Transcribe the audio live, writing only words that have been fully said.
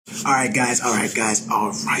All right, guys.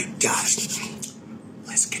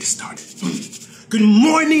 Let's get it started. Good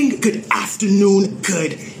morning, good afternoon,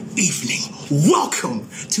 good evening. Welcome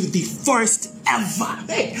to the first ever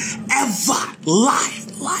live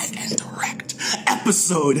and direct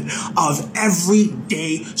episode of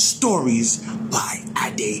Everyday Stories by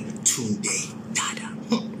Adetunde Dada.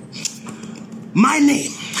 My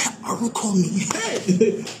name,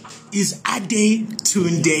 is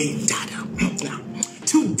Adetunde Dada. Now,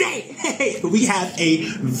 today, we have a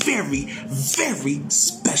very, very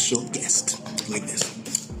special guest. Like this.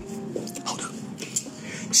 Hold up.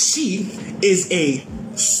 She is a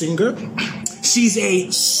singer. She's a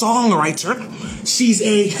songwriter. She's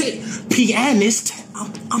a pianist.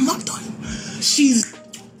 I'm not done. She's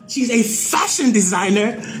a fashion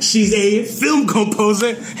designer. She's a film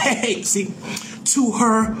composer. See, to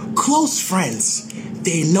her close friends,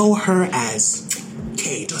 they know her as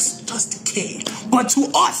K, just K. But to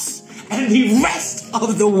us and the rest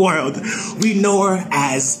of the world, we know her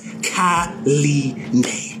as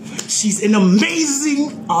Kaline. She's an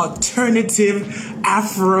amazing alternative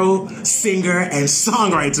Afro singer and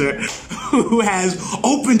songwriter who has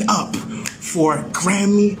opened up for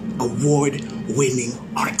Grammy Award-winning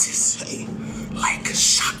artists like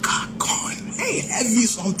Chaka Khan. Heavy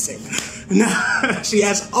something. Now, she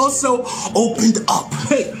has also opened up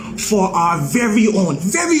for our very own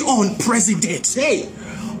president,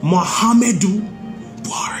 Muhammadu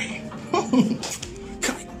Buhari.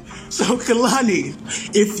 So, Kalani,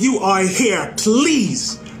 if you are here,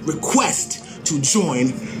 please request to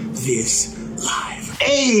join this live.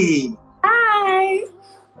 Hey! Hi!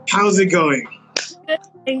 How's it going? Good,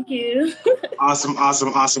 thank you. Awesome. How's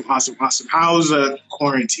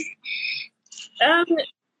quarantine? I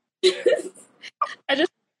just had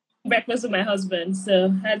breakfast with my husband,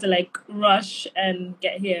 so I had to rush and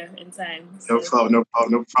get here in time. So. No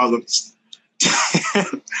problem.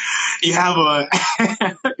 You have a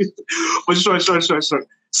well, sure.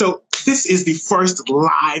 So this is the first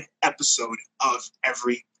live episode of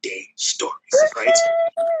Everyday Stories, right?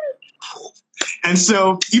 And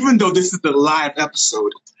so even though this is the live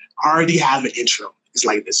episode, I already have an intro. It's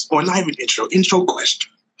like this. Or not even intro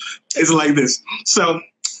question. It's like this. So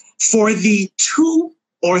for the 2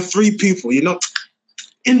 or 3 people,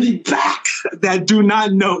 in the back that do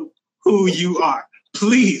not know who you are,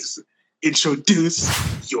 please introduce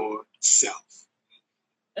yourself.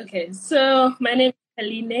 Okay, so my name is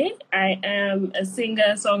Kaline. I am a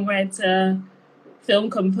singer, songwriter, film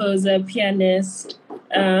composer, pianist,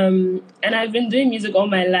 and I've been doing music all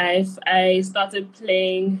my life. I started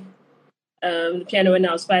playing the piano when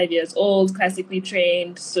I was 5 years old, classically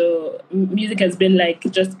trained. So music has been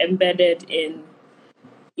just embedded in,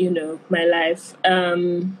 my life.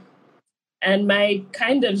 And my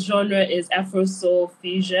kind of genre is Afro soul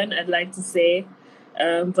fusion, I'd like to say.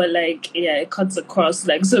 But it cuts across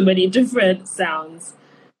so many different sounds.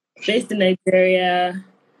 Based in Nigeria,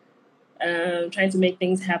 trying to make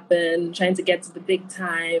things happen, trying to get to the big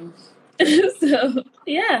time. So,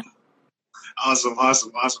 yeah. Awesome.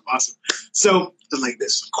 So, like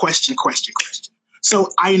this, question. So,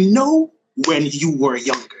 I know when you were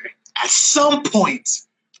younger, at some point,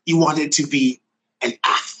 you wanted to be an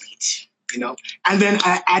athlete, and then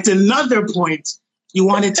at another point, you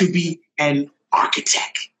wanted to be an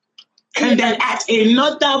architect. And then at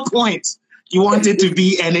another point, you wanted to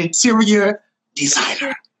be an interior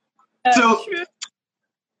designer. So,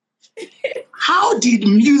 how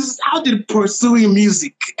did pursuing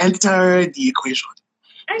music enter the equation?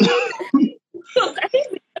 I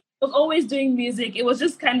think I was always doing music. It was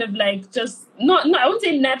just kind of not I wouldn't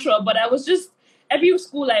say natural, but I was just, every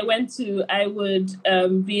school I went to, I would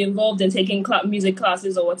be involved in taking music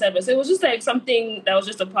classes or whatever. So it was just something that was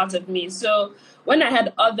just a part of me. So when I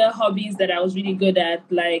had other hobbies that I was really good at,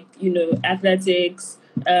 athletics,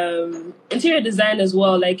 interior design as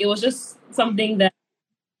well, it was just something that,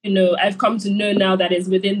 I've come to know now that is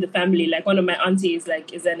within the family. One of my aunties,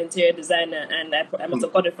 is an interior designer, and I'm a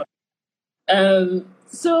photographer.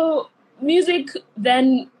 So music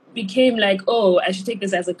then became I should take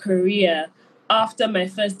this as a career after my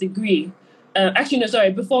first degree.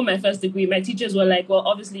 Before my first degree, my teachers were well,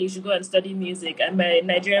 obviously you should go and study music. And my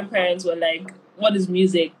Nigerian parents were what is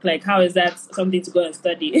music? How is that something to go and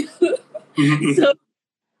study? So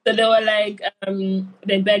they were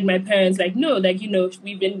they begged my parents, no,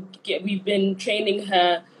 we've been training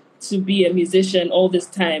her to be a musician all this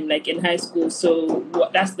time, in high school. So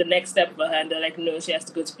that's the next step for her. And they're no, she has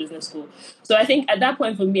to go to business school. So I think at that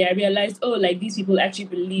point for me, I realized, these people actually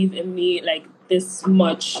believe in me this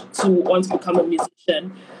much to want to become a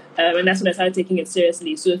musician. And that's when I started taking it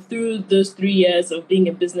seriously. So through those 3 years of being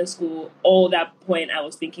in business school, all that point I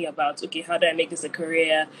was thinking about, okay, how do I make this a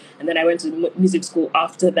career? And then I went to music school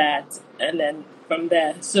after that, and then from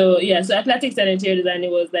there. So yeah, so athletics and interior design,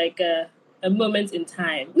 it was like a moment in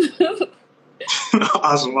time.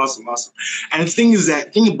 Awesome. And the thing is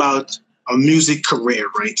that, think about a music career,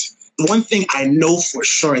 right? One thing I know for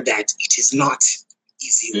sure that it is not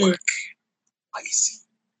easy work. Not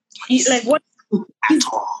easy. Like what? At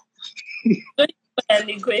all.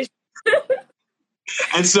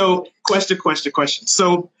 And so, question.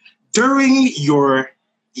 So, during your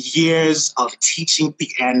years of teaching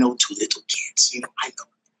piano to little kids, I know,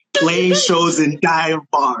 playing shows in dive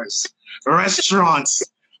bars, restaurants,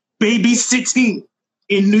 babysitting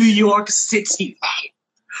in New York City,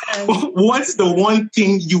 what's the one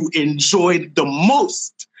thing you enjoyed the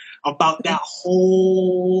most about that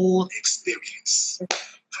whole experience?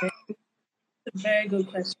 A very good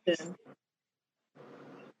question.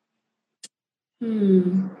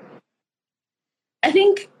 I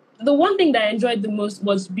think the one thing that I enjoyed the most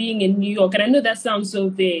was being in New York, and I know that sounds so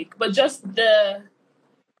vague, but just the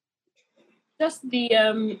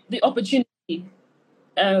opportunity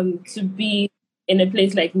to be in a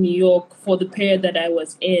place like New York for the period that I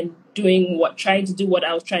was in, trying to do what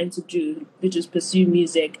I was trying to do, which is pursue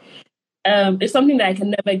music. It's something that I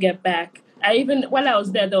can never get back. While I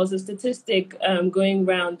was there was a statistic going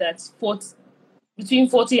around that between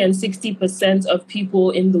 40 and 60% of people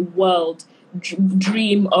in the world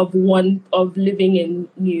dream of living in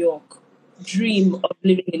New York. Dream of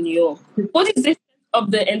living in New York. 46%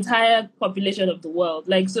 of the entire population of the world.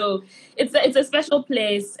 So it's a special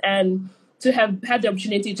place, and to have had the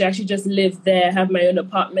opportunity to actually just live there, have my own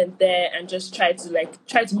apartment there, and just try to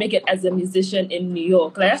make it as a musician in New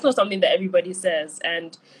York. That's not something that everybody says,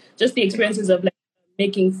 and just the experiences of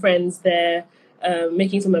making friends there,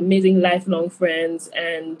 making some amazing lifelong friends,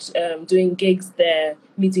 and doing gigs there,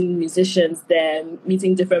 meeting musicians there,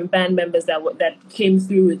 meeting different band members that came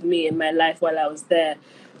through with me in my life while I was there.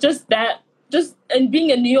 And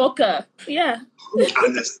being a New Yorker, yeah.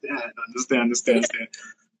 Understand.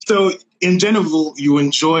 So, in general, you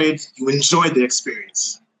enjoyed the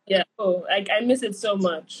experience. Yeah. Oh, I miss it so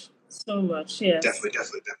much. Yes.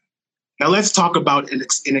 Definitely. Now let's talk about an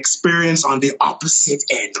experience on the opposite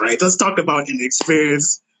end, right? Let's talk about an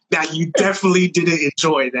experience that you definitely didn't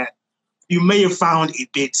enjoy, that you may have found a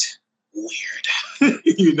bit weird,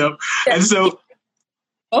 Yeah. And so,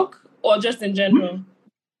 or just in general,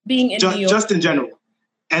 being in New York. Just in general.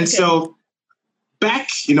 And so, back,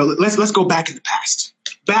 let's go back in the past.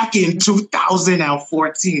 Back in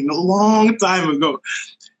 2014, a long time ago,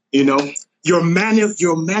 your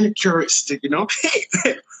manicurist,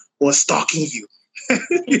 was stalking you.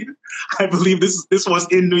 I believe this was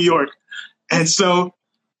in New York. And so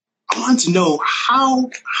I want to know,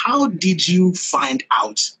 how did you find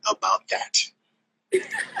out about that?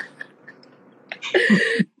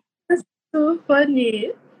 That's so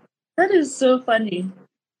funny. That is so funny.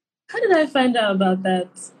 How did I find out about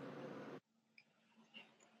that?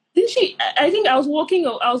 I think I was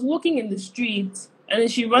walking in the street, and then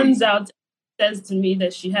she runs out and says to me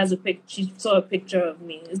that she saw a picture of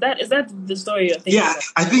me. Is that the story you're thinking about?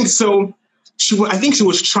 I think so. I think she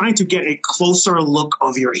was trying to get a closer look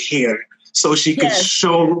of your hair so she could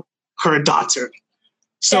show her daughter.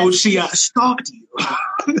 So she stalked you.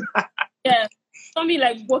 Yeah. Saw me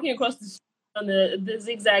walking across the street on the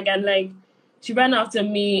zigzag, and she ran after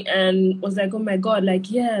me and was like, "Oh my God,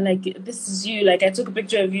 this is you. I took a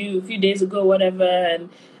picture of you a few days ago, whatever,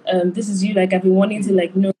 and this is you. I've been wanting to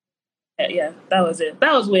know." Yeah, that was it.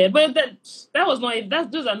 That was weird, but that was not.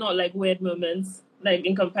 Those are not weird moments,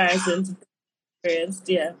 in comparison to the experience.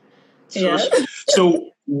 Yeah.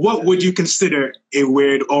 So, what would you consider a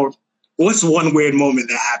weird, or what's one weird moment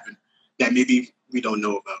that happened that maybe we don't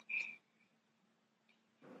know about?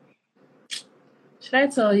 Should I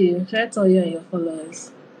tell you? Should I tell you and your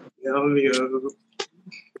followers?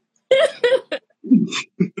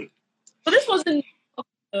 But this wasn't.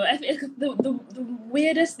 I think the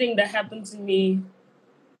weirdest thing that happened to me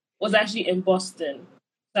was actually in Boston.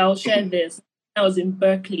 So I'll share this. I was in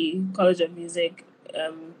Berklee College of Music,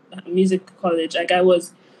 music college. I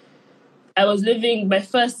was living. My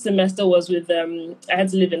first semester was with I had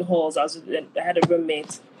to live in halls. I had a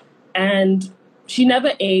roommate, and she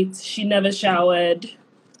never ate. She never showered.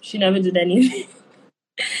 She never did anything.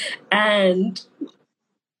 And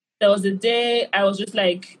there was a day I was just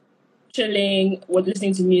chilling,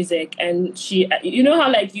 listening to music, and she, how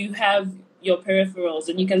you have your peripherals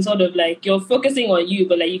and you can sort of you're focusing on you,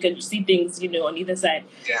 but you can see things, on either side.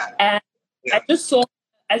 Yeah. And I just saw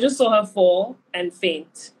her fall and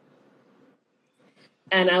faint.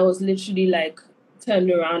 and I was literally like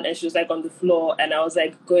turned around and she was like on the floor and I was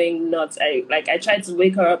like going nuts. I tried to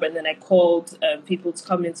wake her up and then I called people to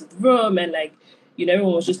come into the room and like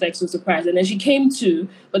everyone was just like so surprised. And then she came to,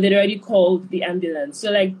 but they'd already called the ambulance.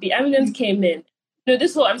 So like the ambulance came in.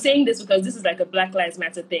 This whole I'm saying this because this is like a Black Lives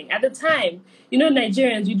Matter thing. At the time,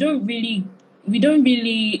 Nigerians, we don't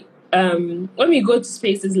really when we go to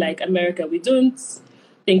spaces like America, we don't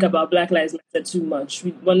think about Black Lives Matter too much.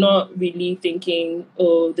 We're not really thinking,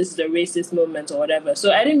 oh, this is a racist moment or whatever.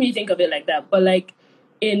 So I didn't really think of it like that. But like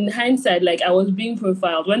in hindsight, like I was being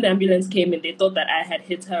profiled. When the ambulance came in, they thought that I had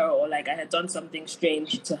hit her or like I had done something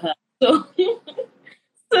strange to her. So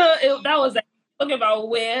that was like talking about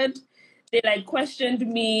weird. They like questioned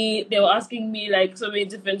me. They were asking me like so many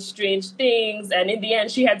different strange things, and in the end,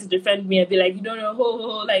 she had to defend me and be like,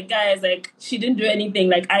 like guys, like she didn't do anything.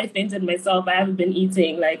 Like I fainted myself. I haven't been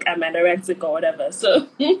eating. Like I'm anorexic or whatever. So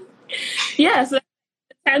yeah, so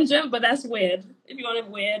tangent, but that's weird. If you want it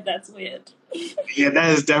weird, that's weird. Yeah,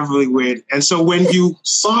 that is definitely weird. And so when you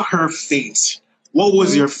saw her faint, what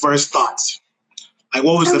was your first thought? Like,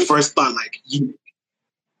 what was the first thought? Like,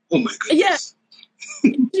 oh my goodness. Yeah.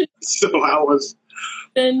 So I was.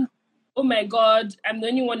 Then, oh my God, I'm the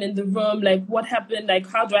only one in the room. Like, what happened? Like,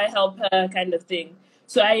 how do I help her? Kind of thing.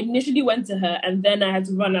 So I initially went to her, and then I had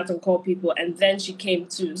to run out and call people, and then she came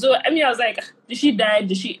too. So I mean, I was like, did she die?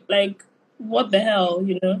 Did she like? What the hell?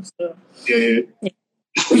 So yeah.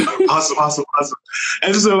 Awesome.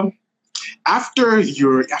 And so after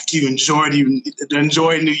you enjoyed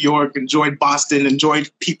New York, enjoyed Boston, enjoyed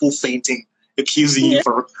people fainting, accusing you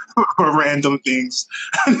for random things,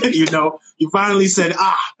 you finally said,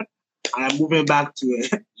 I'm moving back to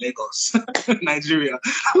Lagos, Nigeria.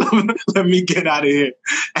 Let me get out of here.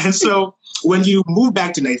 And so when you moved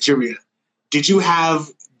back to Nigeria, did you have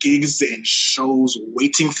gigs and shows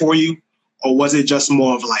waiting for you? Or was it just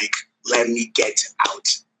more of like, let me get out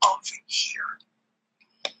of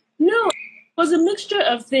here? No, it was a mixture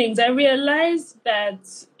of things. I realized that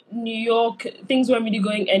New York, things weren't really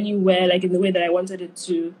going anywhere, like in the way that I wanted it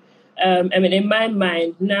to. I mean, in my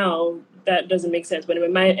mind now, that doesn't make sense. But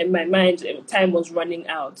in my mind, time was running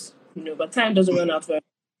out. But time doesn't run out forever.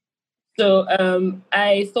 So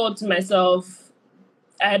I thought to myself,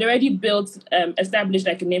 I had already established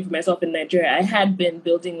like a name for myself in Nigeria. I had been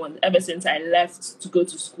building one ever since I left to go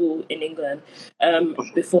to school in England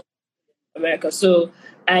before America. So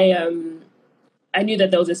I knew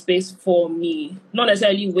that there was a space for me, not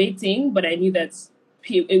necessarily waiting, but I knew that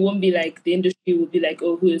it won't be like the industry would be like,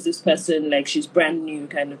 oh, who is this person? Like she's brand new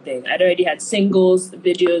kind of thing. I'd already had singles,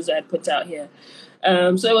 videos I'd put out here.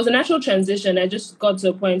 So it was a natural transition. I just got to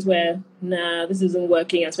a point where, this isn't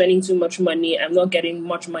working. I'm spending too much money. I'm not getting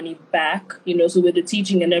much money back, So with the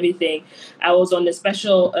teaching and everything, I was on a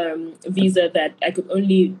special visa that I could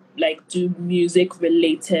only like do music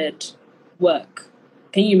related work.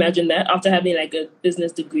 Can you imagine that? After having like a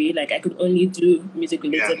business degree, like I could only do music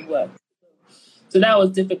related work. So that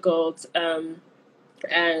was difficult.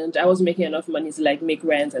 And I wasn't making enough money to like make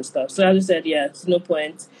rent and stuff. So I just said, there's no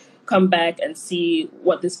point. Come back and see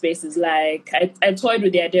what the space is like. I toyed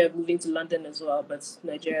with the idea of moving to London as well, but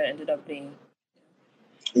Nigeria ended up being.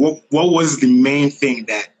 What was the main thing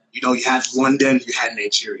that, you had London, you had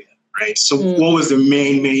Nigeria, right? So what was the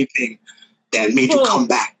main thing that made you come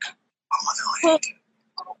back on Motherland?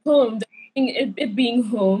 Home. It being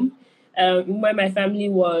home, where my family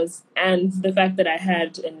was, and the fact that I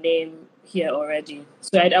had a name here already.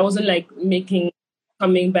 So I wasn't like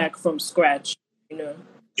coming back from scratch, Yeah.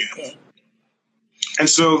 And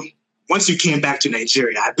so once you came back to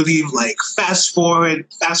Nigeria, I believe like fast forward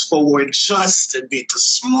just a bit,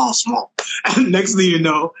 small. And next thing you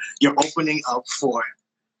know, you're opening up for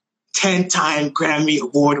 10-time Grammy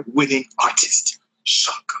Award winning artist,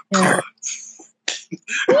 Chaka Khan.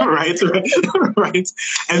 Right.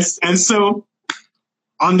 And so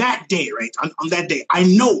on that day, right? On that day, I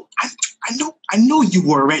know you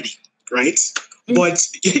were ready, right? Mm-hmm. But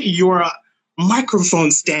your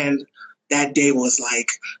microphone stand that day was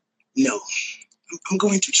like, no, I'm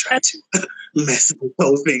going to try to mess the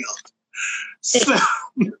whole thing up.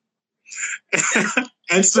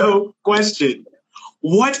 So, question: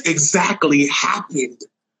 what exactly happened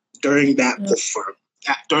during that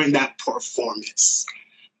performance?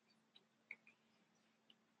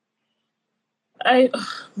 Oh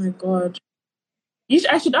my God!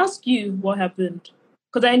 I should ask you what happened,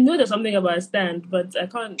 because I know there's something about a stand, but I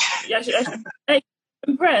can't. I should like,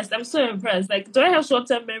 impressed. I'm so impressed. Like, do I have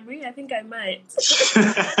short-term memory? I think I might.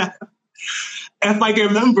 If I can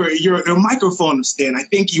remember, your microphone stand, I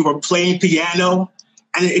think you were playing piano,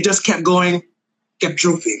 and it just kept going kept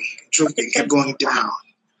drooping, kept going down.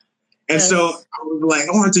 And Yes. so I was like,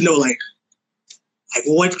 I wanted to know, like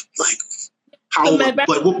what, like how, So like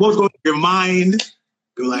what was going through your mind?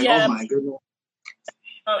 You're like, Yeah. oh my goodness.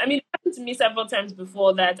 I mean, it happened to me several times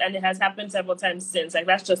before that, and it has happened several times since. Like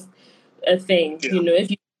that's just a thing, Yeah. you know.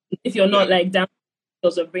 If you're not like down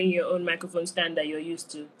or bring your own microphone stand that you're used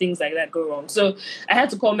to, things like that go wrong. So I had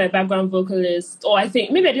to call my background vocalist, or I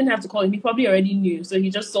think maybe I didn't have to call him. He probably already knew, so he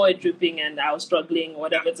just saw it drooping and I was struggling or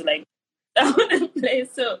whatever to like down and play.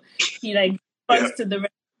 So he like runs to the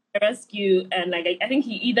rescue, and like I think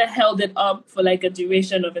he either held it up for like a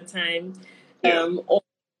duration of a time, or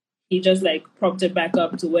he just like propped it back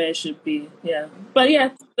up to where it should be. Yeah. But yeah,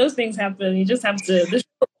 those things happen. You just have to, the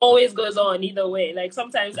show always goes on either way. Like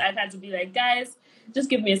sometimes I've had to be like, guys, just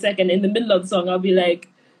give me a second. In the middle of the song, I'll be like,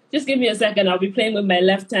 just give me a second. I'll be playing with my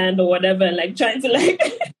left hand or whatever and like trying to like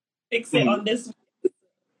fix it on this.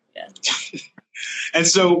 Yeah. And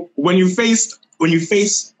so when you face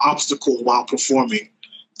obstacle while performing,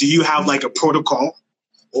 do you have like a protocol,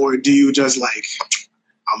 or do you just like,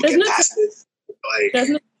 I'm gonna get past this? Like,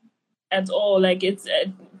 there's no at all. Like it's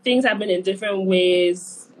things happen in different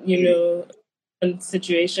ways, you know, and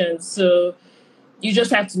situations. So you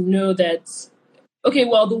just have to know that. Okay,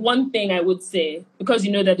 well, the one thing I would say, because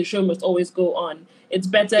you know that the show must always go on, it's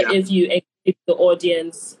better if you engage the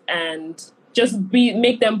audience and just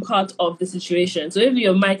make them part of the situation. So if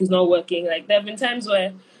your mic is not working, like there have been times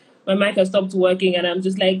where my mic has stopped working and I'm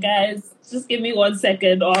just like, guys, just give me 1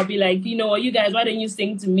 second, or I'll be like, you know what, you guys, why don't you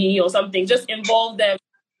sing to me or something? Just involve them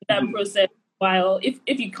in that process. While if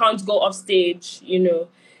you can't go off stage, you know,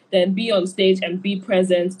 then be on stage and be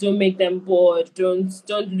present. Don't make them bored. Don't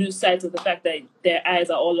lose sight of the fact that their eyes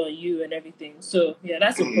are all on you and everything. So yeah,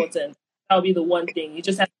 that's important. That'll be the one thing. You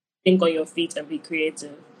just have to think on your feet and be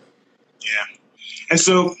creative. Yeah. And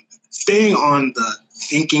so staying on the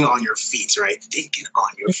thinking on your feet, right? Thinking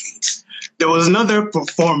on your feet. There was another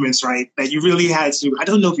performance, right, that you really had to, I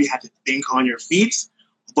don't know if you had to think on your feet,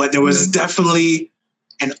 but there was definitely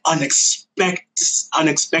an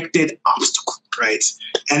unexpected obstacle, right?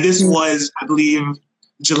 And this was, I believe,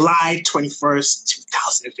 July 21st,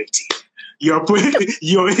 2015. Your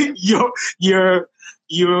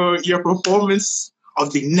performance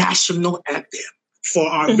of the national anthem for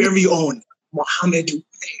our very own Muhammadu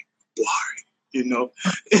Buhari. You know,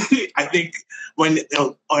 I think when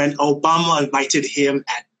Obama invited him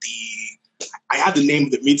at I have the name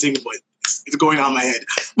of the meeting, but it's going on my head.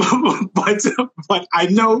 but I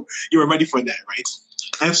know you were ready for that, right?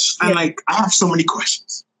 And like, I have so many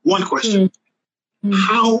questions. One question: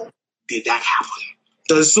 how did that happen?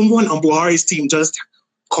 Does someone on Buhari's team just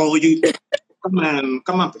call you, come on,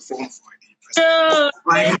 perform for me?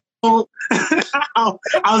 Like,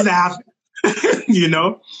 how's that happen? You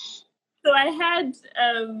know? So I had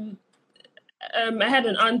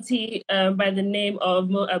an auntie by the name of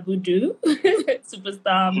Mo Abudu,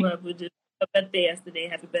 superstar Mo Abudu. Her birthday yesterday.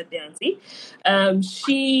 Happy birthday, auntie.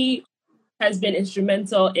 She has been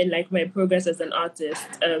instrumental in like my progress as an artist,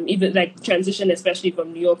 even like transition, especially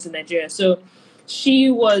from New York to Nigeria. So she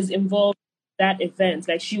was involved in that event.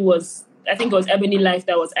 Like I think it was Ebony Life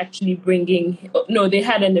that was actually they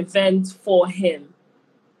had an event for him.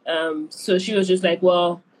 So she was just like,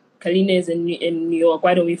 well, Kalina is in New York.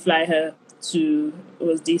 Why don't we fly her to, it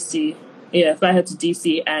was DC. Yeah, fly her to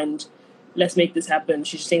DC and let's make this happen.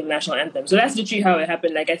 She should sing the national anthem. So that's literally how it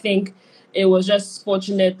happened. Like, I think it was just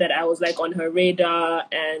fortunate that I was like on her radar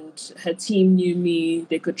and her team knew me.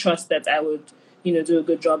 They could trust that I would, you know, do a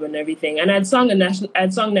good job and everything. And I'd sung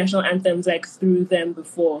national anthems like through them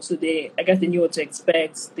before. So I guess they knew what to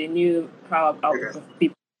expect. They knew how our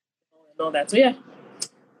people and all that. So yeah,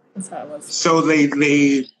 that's how it was. So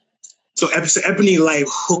So Ebony Life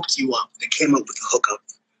hooked you up. They came up with the hookup.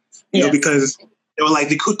 You know, because they were like,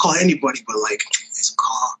 they could call anybody, but like, let's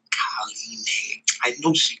call Kaline. I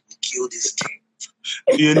know she will kill this thing.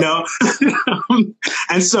 You know?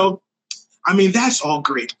 And so, I mean, that's all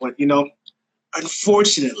great. But, you know,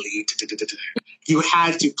 unfortunately, you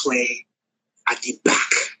had to play at the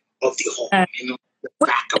back of the hall. You know, the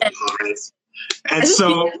back of the hall, right? And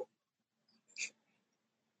so...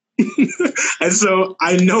 and so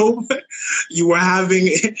I know you were having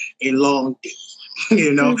a long day,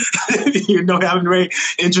 you know, having a very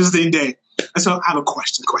interesting day. And so I have a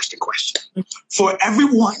question. For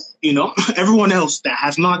everyone, you know, everyone else that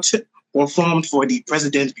has not performed for the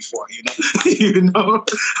president before,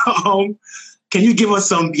 can you give us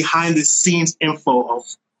some behind the scenes info of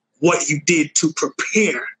what you did to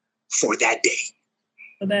prepare for that day?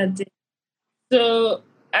 For that day. So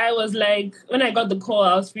I was like, when I got the call,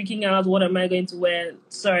 I was freaking out. What am I going to wear?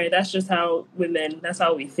 Sorry, that's just how that's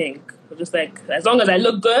how we think. We're just like, as long as I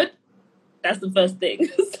look good, that's the first thing.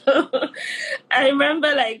 So I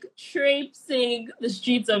remember like traipsing the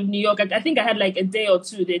streets of New York. I think I had like a day or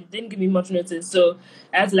two. They didn't give me much notice. So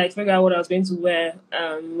I had to like figure out what I was going to wear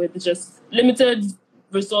with just limited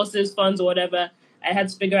resources, funds, or whatever. I had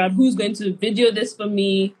to figure out who's going to video this for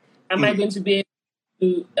me. Am I going to be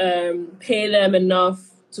able to pay them enough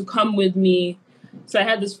to come with me? So I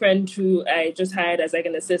had this friend who I just hired as like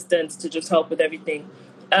an assistant to just help with everything.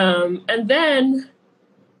 And then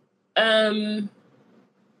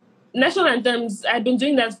national anthems, I've been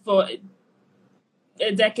doing that for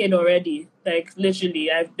a decade already. Like literally,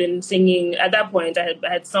 I've been singing. At that point, I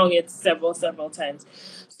had sung it several times.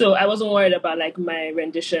 So I wasn't worried about like my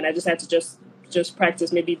rendition. I just had to just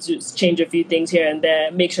practice, maybe to change a few things here and there,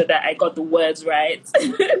 make sure that I got the words right,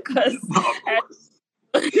 because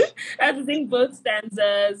I had to sing both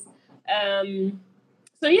stanzas.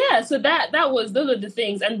 So yeah, so those were the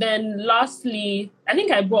things. And then lastly, I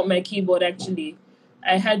think I brought my keyboard actually.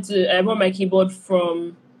 I brought my keyboard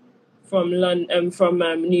from London, from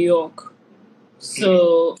New York.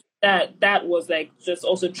 So that was like just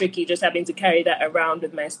also tricky, just having to carry that around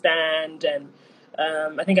with my stand. And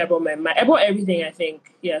I think I brought my mic. I brought everything, I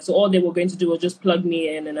think. Yeah, so all they were going to do was just plug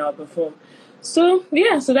me in and I'll perform. So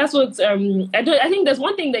yeah, so that's what I think there's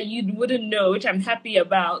one thing that you wouldn't know, which I'm happy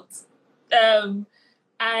about.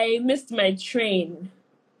 I missed my train.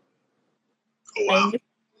 Oh, wow. I missed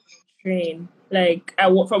my train. Like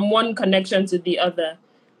from one connection to the other,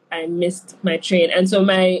 I missed my train. And so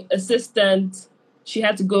my assistant, she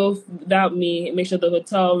had to go without me, make sure the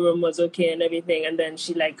hotel room was okay and everything. And then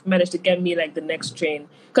she like managed to get me like the next train.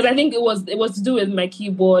 Because I think it was to do with my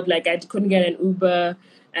keyboard. Like I couldn't get an Uber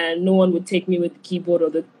and no one would take me with the keyboard, or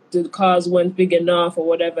the cars weren't big enough or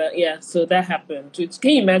whatever. Yeah, so that happened.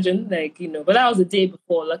 Can you imagine? Like, but that was the day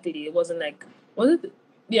before, luckily. It wasn't like, was it?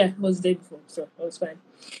 Yeah, it was the day before, so it was fine.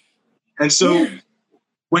 And so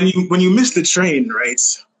when you missed the train, right,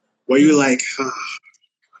 were you like,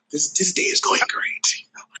 this day is going great,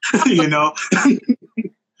 you know?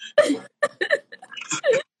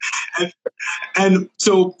 and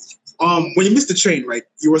so when you missed the train, right,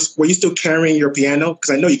 were you still carrying your piano? Because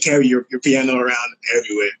I know you carry your piano around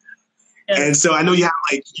everywhere. Yes. And so I know you have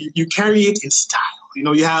like you carry it in style.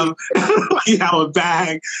 You have you have a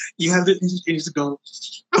bag. You have it. You just go.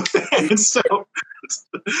 and so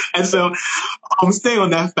staying on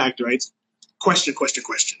that fact, right? Question.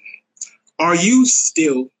 Are you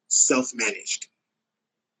still self-managed?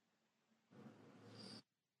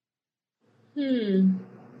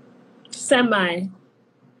 Semi.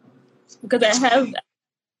 Because I have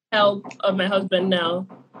help of my husband now.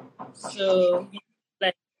 So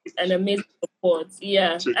like an amazing support.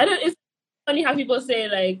 Yeah. It's funny how people say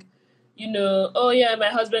like, oh yeah, my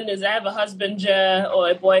husband I have a husband-ger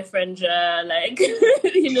or a boyfriend-ger, like,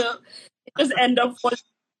 just end up falling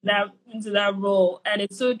into that role. And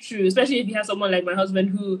it's so true, especially if you have someone like my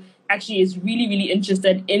husband who actually is really, really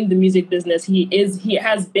interested in the music business. He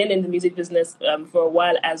has been in the music business for a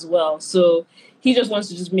while as well. So he just wants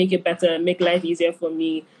to just make it better, make life easier for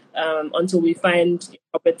me until we find a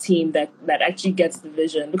proper team that actually gets the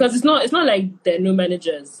vision. Because it's not like there are no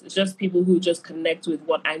managers. It's just people who just connect with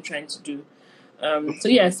what I'm trying to do. So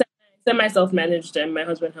yeah, semi self-managed, and my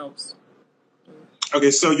husband helps. Okay,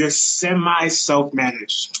 so you're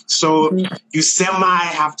semi-self-managed. So you semi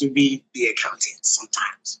have to be the accountant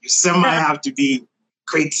sometimes. You semi have to be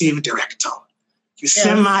creative director. You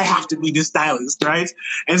semi have to be the stylist, right?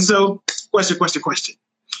 And so, question.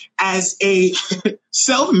 As a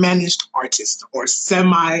self-managed artist or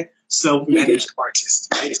semi-self-managed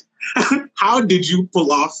artist, right? How did you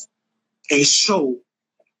pull off a show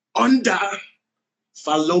under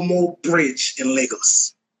Falomo Bridge in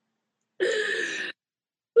Lagos?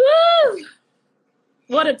 Woo!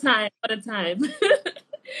 What a time.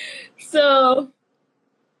 So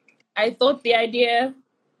I thought the idea,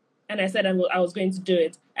 and I said I was going to do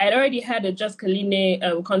it. I had already had a Just Kaline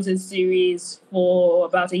concert series for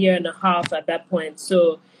about a year and a half at that point.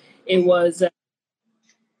 So it was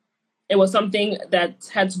something that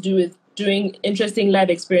had to do with doing interesting live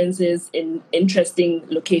experiences in interesting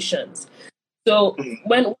locations. So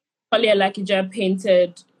when Wale Alakija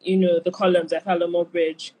painted, the columns at Falomo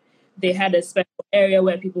Bridge, they had a special area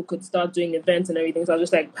where people could start doing events and everything. So I was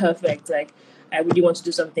just like, perfect. Like, I really want to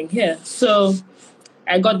do something here. So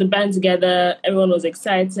I got the band together. Everyone was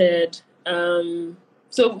excited. So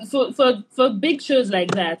for big shows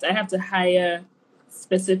like that, I have to hire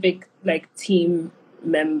specific like team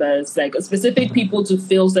members, like specific people to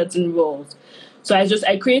fill certain roles. So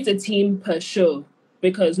I create a team per show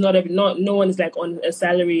because no one is like on a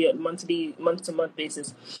salary month to month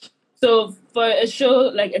basis. So for a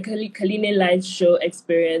show like a Kaline Live show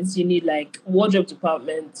experience, you need like wardrobe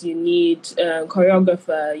department, you need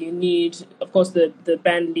choreographer, you need, of course, the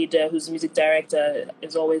band leader who's the music director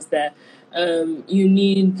is always there. You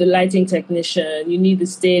need the lighting technician, you need the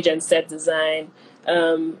stage and set design.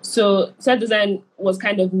 So set design was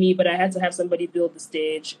kind of me, but I had to have somebody build the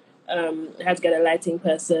stage. I had to get a lighting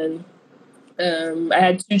person. I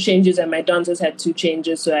had 2 changes and my dancers had 2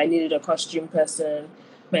 changes, so I needed a costume person.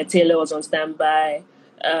 My tailor was on standby.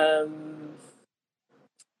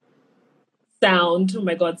 Sound, oh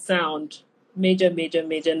my God, sound. Major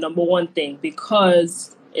number one thing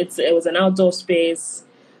because it was an outdoor space.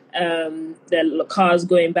 There are cars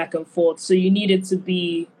going back and forth. So we needed it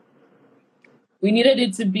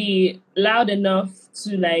to be loud enough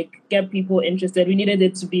to like get people interested. We needed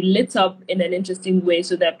it to be lit up in an interesting way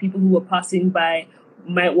so that people who were passing by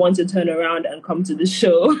might want to turn around and come to the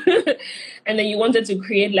show. And then you wanted to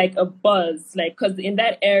create like a buzz, like, because in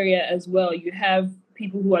that area as well, you have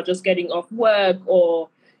people who are just getting off work, or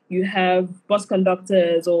you have bus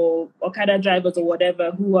conductors or Okada drivers or whatever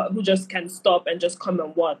who just can stop and just come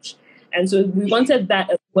and watch. And so we wanted that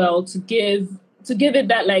as well to give it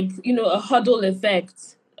that, like, a huddle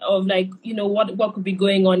effect of like, what could be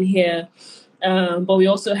going on here. But we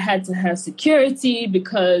also had to have security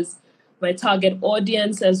because my target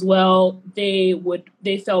audience as well, they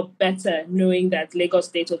felt better knowing that Lagos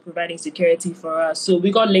State was providing security for us. So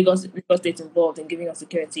we got Lagos State involved in giving us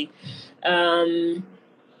security. So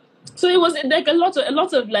it was like a lot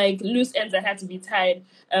of like loose ends that had to be tied.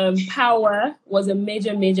 Power was a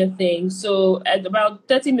major thing. So at about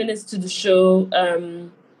 30 minutes to the show,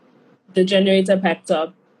 the generator packed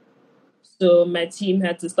up. So my team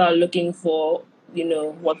had to start looking for,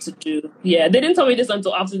 what to do. Yeah, they didn't tell me this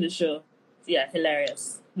until after the show. Yeah,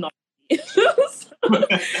 hilarious. Not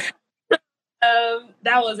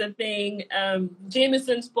that was a thing.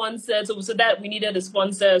 Jameson sponsored, so that we needed a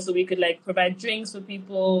sponsor so we could like provide drinks for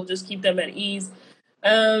people, just keep them at ease.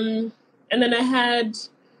 And then I had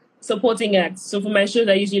supporting acts. So for my shows,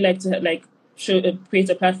 I usually like to like create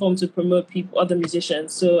a platform to promote other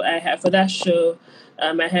musicians. So I had for that show,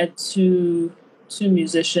 I had two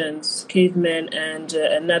musicians, Caveman and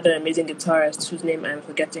another amazing guitarist whose name I'm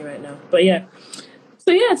forgetting right now. But yeah,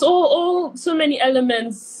 so yeah, it's all so many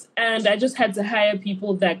elements, and I just had to hire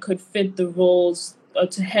people that could fit the roles or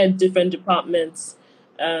to head different departments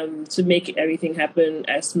to make everything happen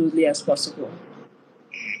as smoothly as possible.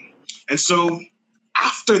 And so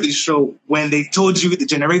after the show, when they told you the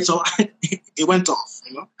generator, it went off,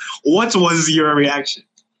 what was your reaction?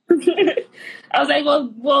 I was like,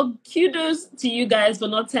 well, kudos to you guys for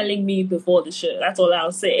not telling me before the show. That's all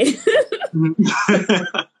I'll say.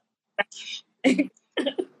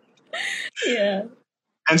 Yeah.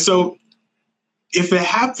 And so if it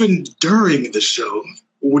happened during the show,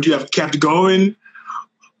 would you have kept going?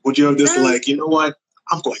 Would you have just like, you know what,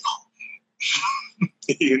 I'm going home?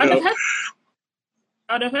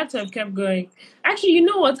 I would have had to have kept going. Actually, you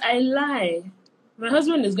know what? I lie. My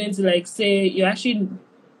husband is going to like say, you're actually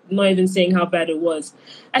not even saying how bad it was.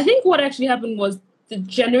 I think what actually happened was the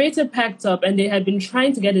generator packed up and they had been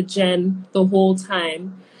trying to get a gen the whole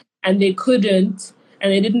time and they couldn't,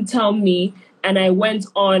 and they didn't tell me, and I went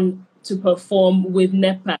on to perform with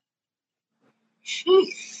NEPA.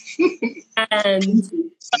 And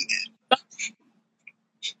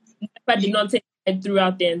NEPA did not take it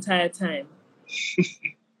throughout the entire time.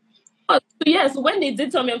 So when they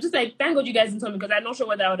did tell me, I'm just like, thank God you guys didn't tell me, because I'm not sure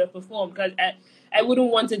whether I would have performed, because I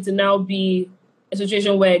wouldn't want it to now be a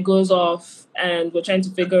situation where it goes off and we're trying to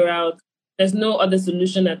figure out there's no other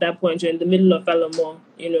solution at that point. You're in the middle of Falamo,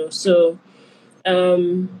 So,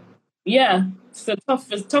 yeah, it's a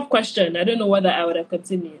tough question. I don't know whether I would have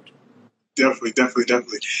continued. Definitely.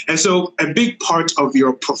 And so a big part of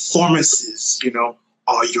your performances,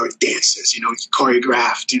 are your dancers, you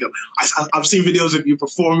choreographed, I've seen videos of you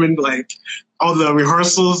performing, like all the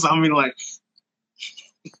rehearsals. I mean, like,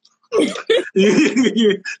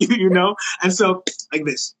 and so like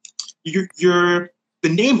this, you're the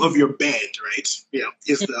name of your band, right?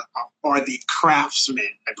 Is the Craftsmen,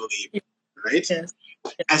 I believe, right? Yes.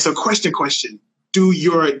 And so question, do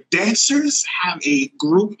your dancers have a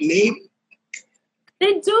group name?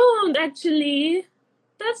 They don't, actually.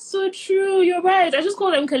 That's so true. You're right. I just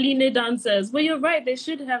call them Kaline dancers. But you're right. They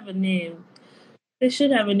should have a name.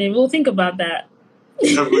 We'll think about that.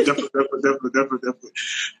 Definitely.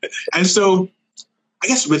 And so, I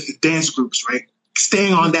guess with the dance groups, right?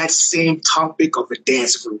 Staying on that same topic of a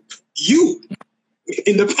dance group, you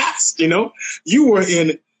in the past, you were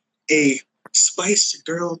in a Spice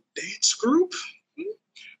Girl dance group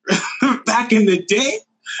back in the day.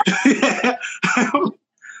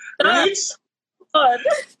 Right? God.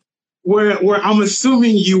 Where I'm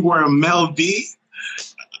assuming you were Mel B.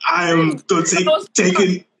 I'm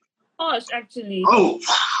taking. Gosh, actually. Oh,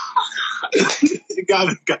 you got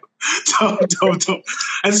it. Don't.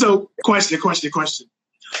 And so, question.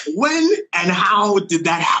 When and how did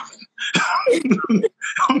that happen?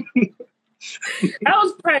 That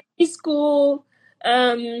was primary school.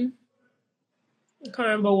 I can't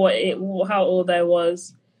remember how old I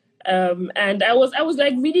was. And I was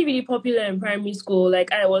like really, really popular in primary school.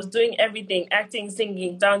 Like I was doing everything: acting,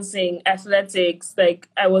 singing, dancing, athletics. Like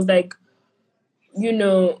I was like,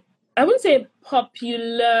 I wouldn't say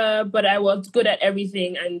popular, but I was good at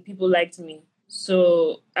everything and people liked me.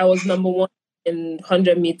 So I was number one in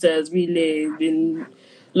 100 meters relay, in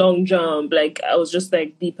long jump. Like I was just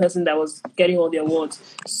like the person that was getting all the awards.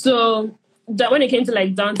 So that when it came to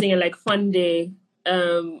like dancing and like fun day,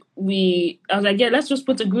 I was like, yeah, let's just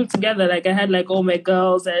put a group together. Like I had like all my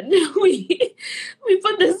girls and we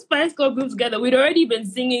put this Spice Girl group together. We'd already been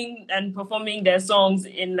singing and performing their songs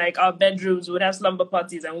in like our bedrooms. We'd have slumber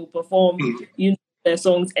parties and we'd perform, their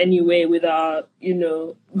songs anyway with our,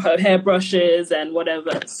 hairbrushes and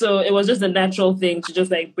whatever. So it was just a natural thing to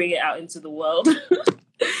just like bring it out into the world.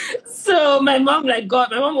 So my mom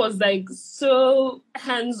was like so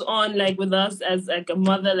hands-on like with us as like a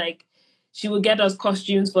mother. Like she would get us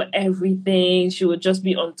costumes for everything. She would just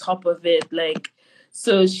be on top of it. Like,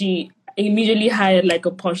 so she immediately hired like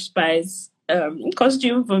a Posh Spice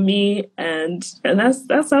costume for me, and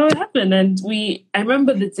that's how it happened. And I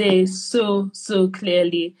remember the day so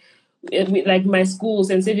clearly. Like my school,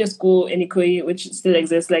 St. Xavier's School in Ikoyi, which still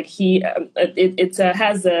exists, like it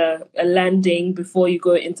has a landing before you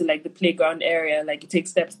go into like the playground area, like you take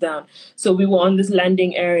steps down. So we were on this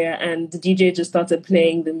landing area and the DJ just started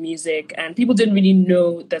playing the music and people didn't really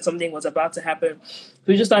know that something was about to happen.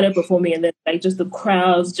 We just started performing and then like just the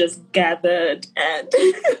crowds just gathered and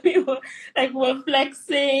we're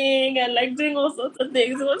flexing and like doing all sorts of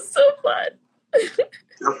things. It was so fun.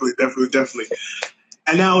 Definitely.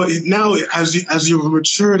 And now, as you've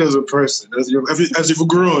matured as a person, as you've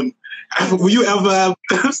grown, will you ever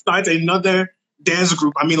start another dance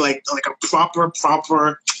group? I mean, like a proper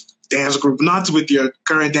dance group, not with your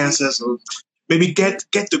current dancers. Or maybe get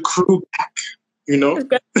the crew back.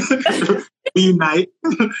 Reunite.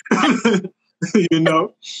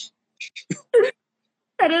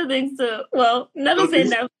 I don't think so. Well, never say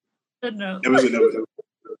never. No. Never say never.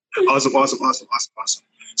 Awesome.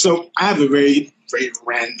 So I have a very, very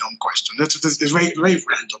random question. It's very, very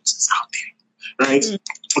random. It's out there, right?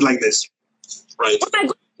 Like this, right? Oh my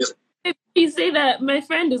God. Yes. If you say that, my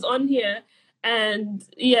friend is on here, and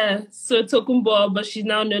so Tokumbo, but she's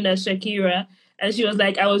now known as Shakira, and she was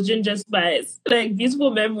like, I was Ginger Spice. Like,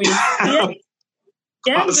 beautiful memories. Yeah,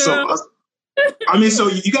 awesome. I mean, so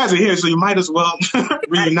you guys are here, so you might as well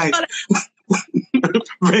reunite.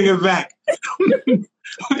 Bring it back.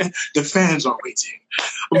 The fans are waiting.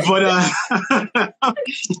 But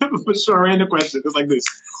for sure, random question. It's like this.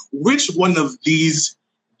 Which one of these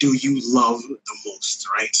do you love the most,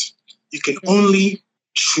 right? You can only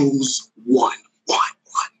choose one,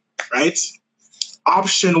 right?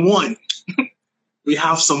 Option 1, we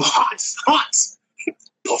have some hot,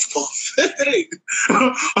 puff.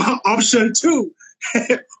 Option 2,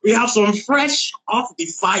 we have some fresh off the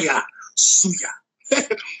fire, suya.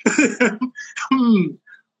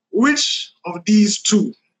 Which of these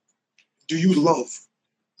two do you love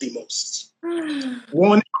the most?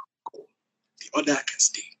 One, the other can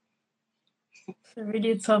stay. It's a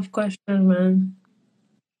really tough question, man.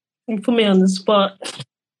 You put me on the spot.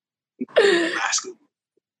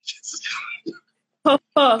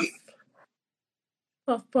 Puff.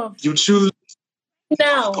 You choose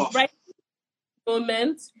now, puff. right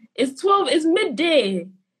moment. It's 12. It's midday.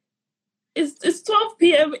 It's 12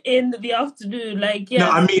 p.m. in the afternoon. Like, yeah.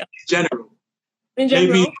 No, I mean in general. In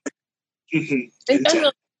general. Maybe, in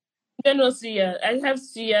general, suya. I have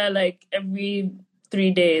suya like every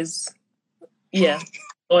 3 days. Yeah,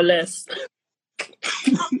 or less.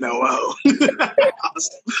 No, wow.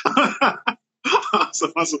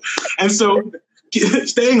 Awesome. And so,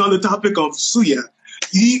 staying on the topic of suya,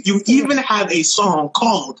 you even have a song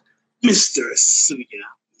called Mr. Suya.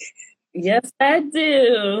 Yes, I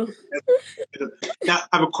do. Now,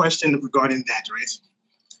 I have a question regarding that, right?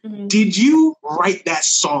 Mm-hmm. Did you write that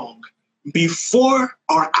song before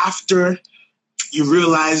or after you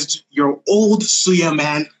realized your old suya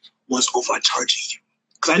man was overcharging you?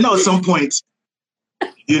 Because I know at some point,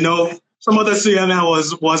 some other Suya man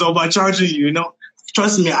was overcharging you, you know.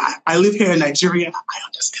 Trust me, I live here in Nigeria. I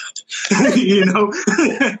understand, you know.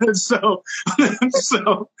 so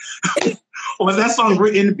was that song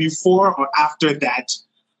written before or after that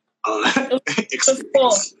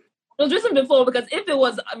experience? It was written before, because if it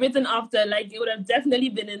was written after, like, it would have definitely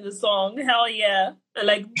been in the song. Hell yeah!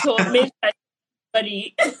 Like, told made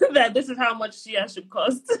everybody that this is how much Shia should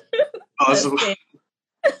cost. Awesome.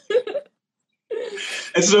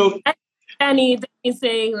 And so Danny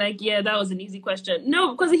saying, like, yeah, that was an easy question.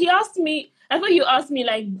 No, because he asked me. I thought you asked me,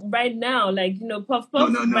 like, right now, like, you know, Puff. No.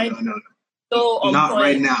 So not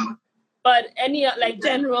right now. But any, like,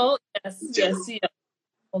 general, yes, yeah.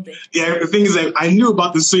 Yeah, the thing is that I knew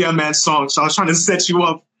about the Suya Man song, so I was trying to set you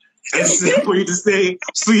up and for you to say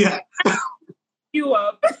Suya. You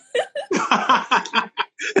up.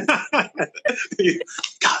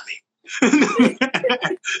 Got me.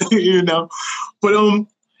 You know. But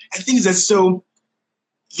I think that so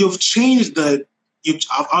you've changed you've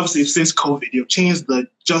obviously since COVID, you've changed the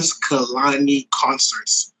Just Kalani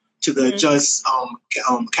concerts to the Just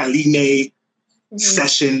Kaline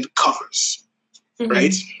session covers.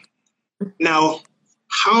 Right? Now,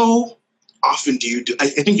 how often do you do? I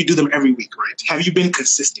think you do them every week, right? Have you been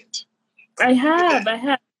consistent? I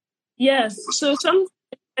have. Yes. So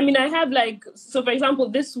I have, like, so for example,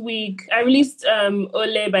 this week I released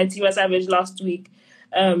Ole by Tiwa Savage last week.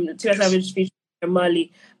 Tiwa Savage featuring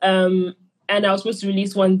Mali. And I was supposed to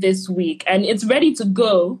release one this week, and it's ready to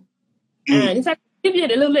go. And in fact, I'll give you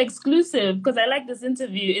a little exclusive because I like this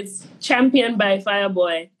interview. It's championed by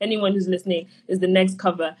Fireboy. Anyone who's listening is the next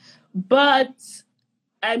cover. But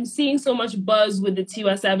I'm seeing so much buzz with the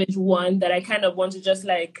Tiwa Savage one that I kind of want to just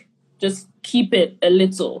keep it a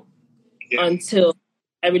little until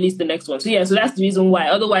I release the next one. So yeah, so that's the reason why.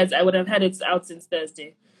 Otherwise, I would have had it out since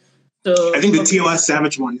Thursday. So I think the Tiwa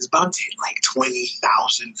Savage one is about to hit like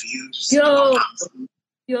 20,000 views.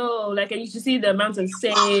 Yo, like, and you should see the amount of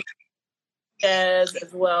saves as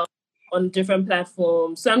well on different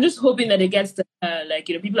platforms. So I'm just hoping that it gets to her. Like,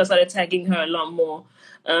 you know, people have started tagging her a lot more.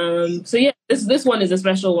 So yeah, this one is a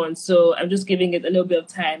special one. So I'm just giving it a little bit of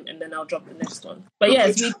time, and then I'll drop the next one. But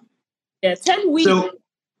yeah, 10 weeks. So,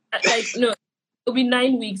 it'll be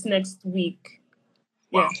 9 weeks next week.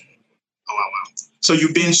 Wow. Yeah. Oh, wow. So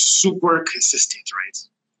you've been super consistent, right?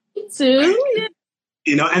 Me too. Right? Yeah.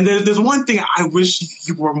 You know, and there's one thing I wish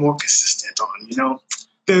you were more consistent on. You know,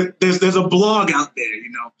 there's a blog out there,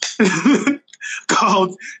 you know,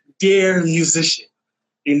 called Dear Musician.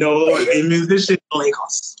 You know, a musician in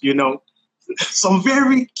Lagos. You know, some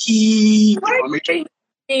very key. Why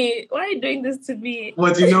are you doing this to me?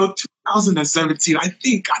 Well, you know, 2017. I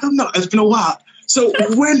don't know. It's been a while. So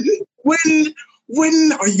when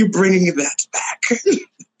are you bringing that back?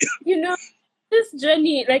 You know, this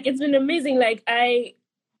journey, like, it's been amazing. Like,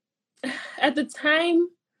 at the time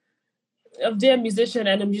of Dear Musician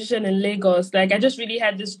and a musician in Lagos, like, I just really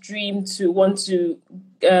had this dream to want to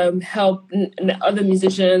help other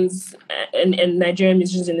musicians and Nigerian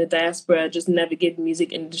musicians in the diaspora just navigate the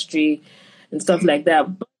music industry and stuff like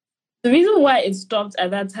that. But the reason why it stopped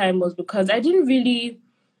at that time was because I didn't really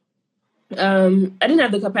I didn't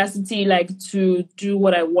have the capacity, like, to do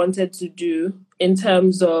what I wanted to do in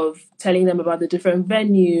terms of telling them about the different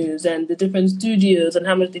venues and the different studios and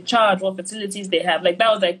how much they charge, what facilities they have. Like, that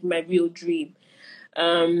was, like, my real dream.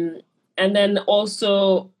 And then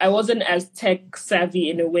also, I wasn't as tech savvy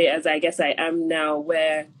in a way as I guess I am now,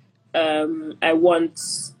 where I want,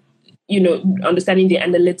 you know, understanding the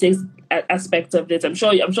analytics aspect of it. I'm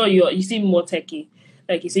sure you seem more techie.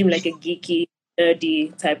 Like, you seem like a geeky,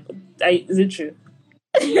 nerdy type. Is it true?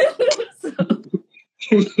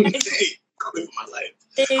 My life.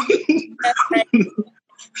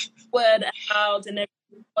 Word out and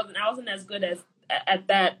everything. I wasn't as good at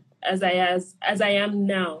that as I am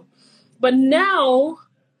now. But now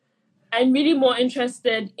I'm really more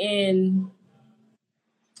interested in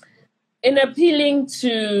appealing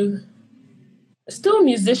to still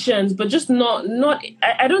musicians, but just not.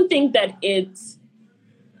 I don't think that it's.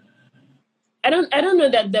 I don't know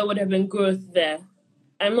that there would have been growth there.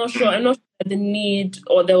 I'm not sure that the need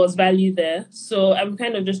or there was value there. So I'm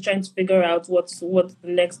kind of just trying to figure out what the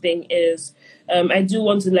next thing is. I do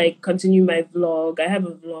want to, like, continue my vlog. I have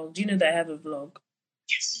a vlog. Do you know that I have a vlog?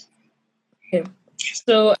 Yes. Okay.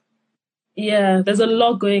 So yeah, there's a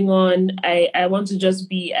lot going on. I want to just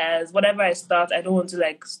be as whatever I start, I don't want to,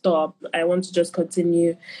 like, stop. I want to just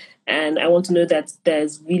continue, and I want to know that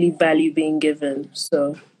there's really value being given.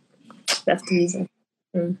 So that's the reason.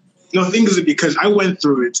 No, the thing is because I went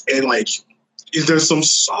through it, and, like, there's some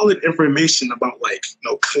solid information about, like, you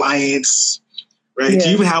know, clients, right? Do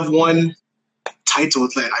you even have one title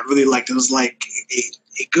that I really liked? It was like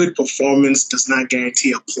a good performance does not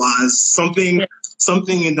guarantee applause. Something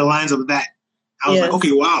in the lines of that. I was like,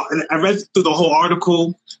 okay, wow. And I read through the whole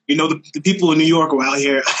article. The people in New York were out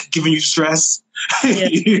here giving you stress,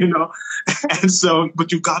 and so,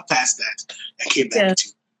 but you got past that and came back to.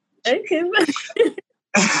 Okay.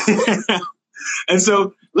 And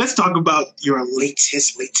so let's talk about your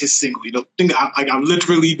latest single. I've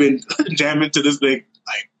literally been jamming to this thing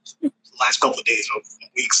like last couple of days or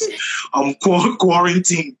weeks.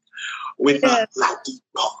 Quarantine with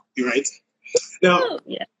Ladipo, right? Now,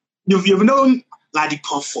 you've known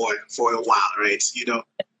Ladipo for a while, right?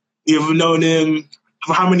 You've known him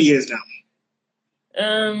for how many years now?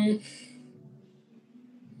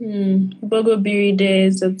 Bogobiri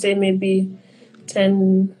days, I'd say maybe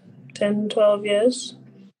 10, 12 years.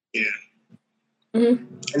 Yeah. Mm-hmm.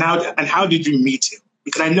 And how did you meet him?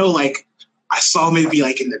 Because I know, I saw maybe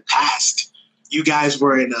in the past, you guys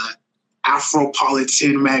were in a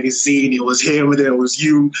Afropolitan magazine. It was him and then it was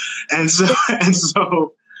you, and so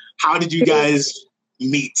how did you guys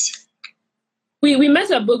meet? We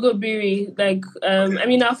met at Bogobiri. Our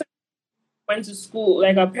family went to school.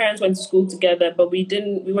 Our parents went to school together, but we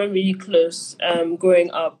weren't really close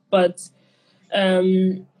growing up. But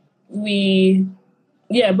Bogobiri,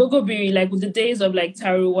 with the days of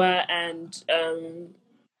Taruwa and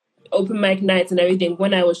open mic nights and everything,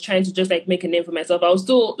 when I was trying to just make a name for myself, I was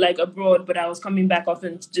still abroad, but I was coming back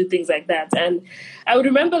often to do things like that. And I would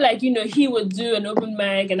remember he would do an open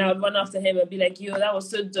mic and I would run after him and be like, yo, that was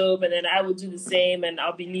so dope. And then I would do the same and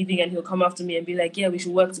I'll be leaving and he'll come after me and be like, yeah, we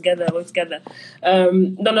should work together.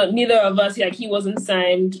 Neither of us, he wasn't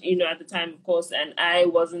signed, at the time, of course, and I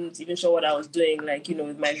wasn't even sure what I was doing,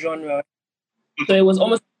 with my genre. So it was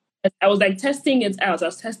almost, I was testing it out. I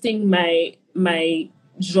was testing my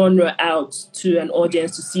genre out to an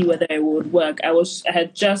audience to see whether it would work. I was still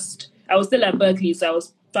at Berkeley, so I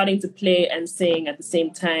was starting to play and sing at the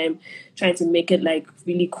same time, trying to make it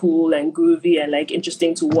really cool and groovy and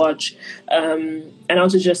interesting to watch, and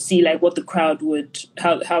also just see what the crowd would,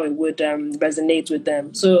 how it would resonate with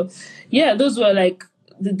them. So yeah, those were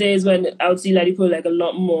the days when I would see Ladipo a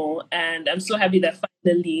lot more, and I'm so happy that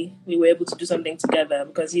finally we were able to do something together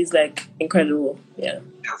because he's incredible. Yeah,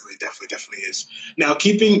 definitely is. Now,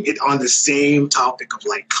 keeping it on the same topic of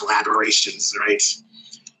collaborations, right?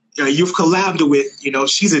 You've collabed with,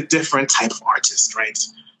 she's a different type of artist, right?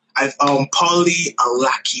 Paulie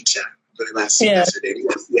Alakicha, that's her name.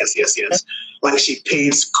 Yes. She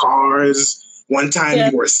paints cars. One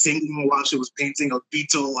time you were singing while she was painting a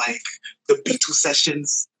Beatle, the Beatle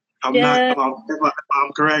sessions. I'm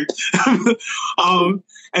correct.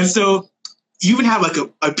 And so you even have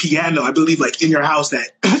a piano, I believe, in your house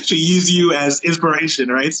that she used you as inspiration,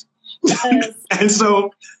 right? Yes. And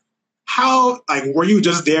so how, were you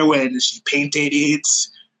just there when she painted it?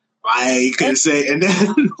 I could say, and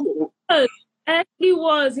then I actually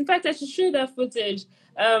was. In fact, I should show that footage.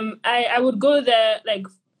 I would go there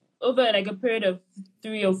over a period of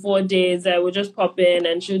 3 or 4 days. I would just pop in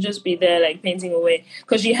and she'll just be there painting away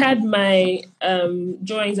because she had my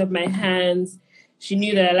drawings of my hands. She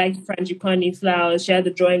knew that I liked frangipani flowers. She had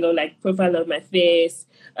the drawing of profile of my face.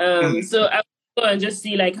 So I would go and just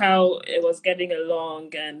see how it was getting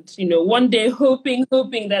along, and one day hoping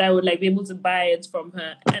that I would be able to buy it from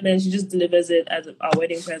her, and then she just delivers it as our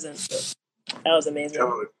wedding present. So that was amazing.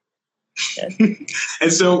 Oh. Yeah.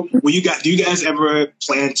 And so, do you guys ever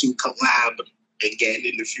plan to collab again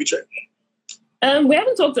in the future? We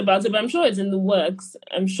haven't talked about it, but I'm sure it's in the works.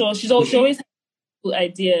 I'm sure she always has cool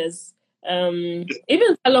ideas. Even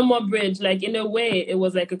Salomon Bridge, in a way, it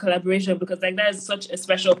was a collaboration because that is such a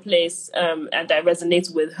special place, and that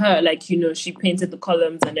resonates with her. She painted the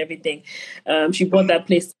columns and everything. She brought that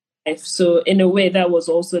place to life. So in a way, that was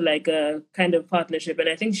also a kind of partnership, and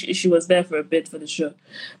I think she was there for a bit for the show.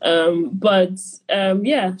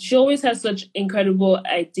 Yeah, she always has such incredible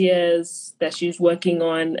ideas that she's working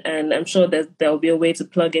on, and I'm sure that there'll be a way to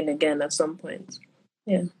plug in again at some point.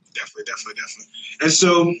 Yeah, definitely. And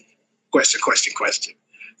so, question.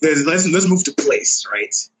 Let's move to place,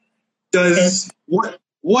 right? What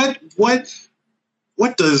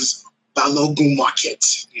does Balogun market?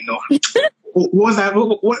 What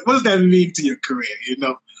does that mean to your career?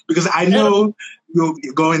 Because I know you're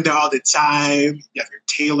going there all the time. You have your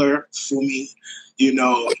tailor, Fumi.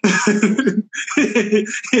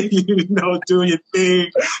 Doing your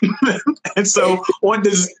thing. And so,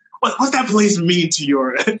 what's that place mean to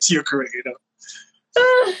your career?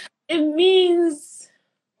 It means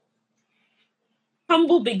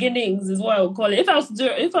humble beginnings is what I would call it. If I was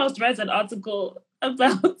to write an article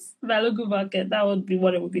about Balogun Market. That would be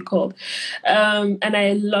what it would be called. And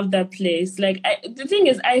I love that place. Like, the thing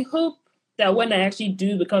is, I hope that when I actually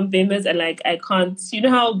do become famous and like I can't, you know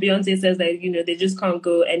how Beyonce says that, they just can't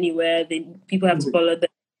go anywhere. People have to follow them,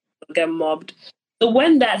 get mobbed. So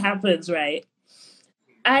when that happens, right,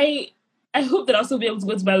 I hope that I'll still be able to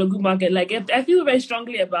go to Balogun Market. Like, I feel very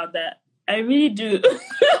strongly about that. I really do.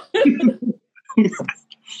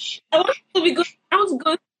 I want to be good. I want to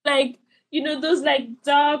go to, like, those like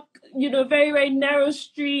dark, very, very narrow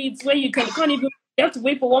streets where can't even, you have to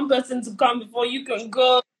wait for one person to come before you can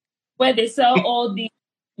go, where they sell all the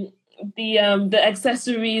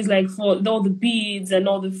accessories, like for all the beads and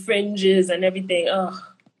all the fringes and everything. Oh,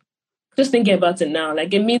 just thinking about it now,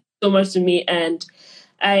 like it means so much to me. And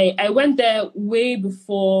I went there way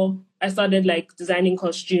before I started like designing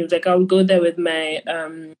costumes. Like I would go there with my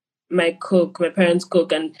my parents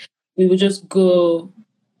cook, and we would just go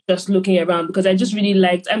just looking around because I just really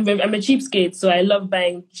liked. I'm a cheapskate, so I love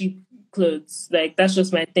buying cheap clothes. Like that's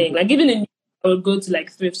just my thing. Like even in I would go to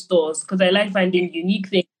like thrift stores because I like finding unique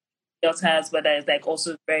things else has, but that is like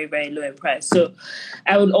also very, very low in price. So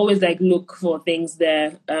I would always like look for things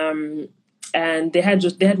there. And they had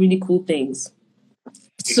really cool things.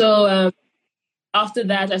 So after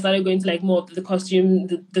that, I started going to like more of the costume,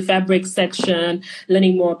 the fabric section,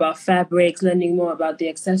 learning more about fabrics, learning more about the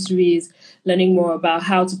accessories, learning more about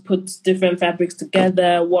how to put different fabrics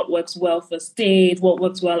together, what works well for stage, what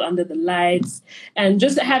works well under the lights, and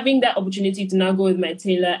just having that opportunity to now go with my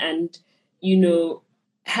tailor and,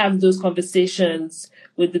 have those conversations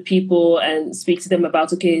with the people and speak to them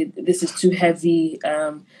about, okay, this is too heavy.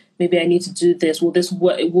 Maybe I need to do this. Will this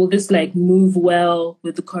work? Will this like move well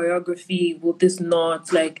with the choreography? Will this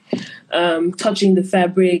not? Like touching the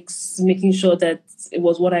fabrics, making sure that it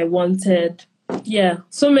was what I wanted. Yeah,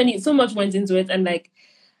 so much went into it, and like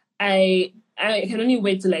I can only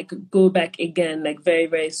wait to like go back again, like very,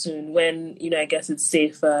 very soon when I guess it's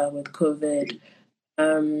safer with COVID,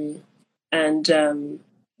 and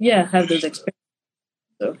have those experiences.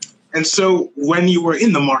 So. And so, when you were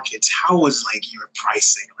in the market, how was like your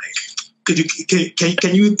pricing? Like,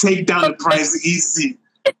 can you take down the price easy?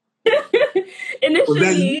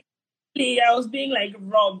 Initially, I was being like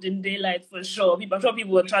robbed in daylight for sure. I'm sure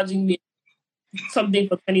people were charging me something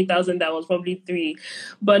for 20,000 that was probably 3.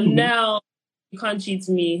 But now you can't cheat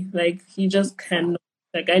me. Like you just cannot.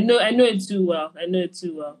 Like I know it too well.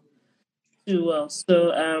 Too well.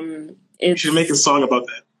 So you should make a song about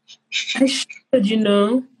that. I should,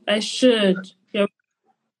 I should. Yeah,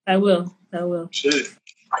 I will. Should.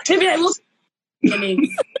 Maybe I will.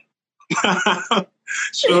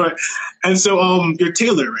 Sure. And so your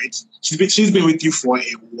tailor, right? She's been with you for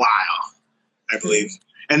a while, I believe.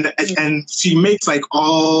 And she makes like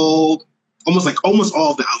almost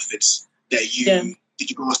all of the outfits that you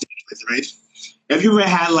go on stage with, right? Have you ever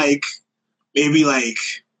had like maybe like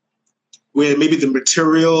where maybe the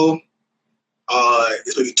material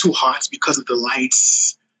is maybe too hot because of the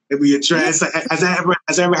lights? Maybe your dress. Has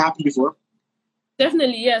that ever happened before?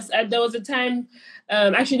 Definitely, yes. There was a time.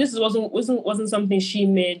 Actually, this wasn't something she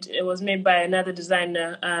made. It was made by another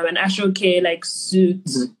designer, an Astro K like suit,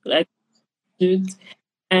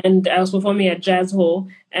 and I was performing at Jazz Hall.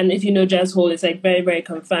 And if you know Jazz Hall, it's like very, very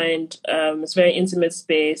confined. It's very intimate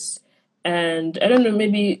space, and I don't know,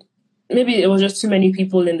 maybe it was just too many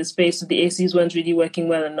people in the space, so the ACs weren't really working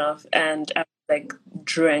well enough, and I was like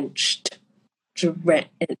drenched.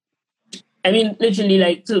 I mean, literally,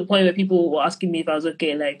 like to the point where people were asking me if I was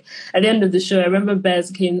okay. Like at the end of the show, I remember Bez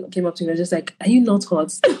came up to me and was just like, "Are you not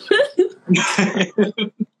hot?" It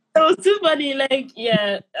was too funny. Like,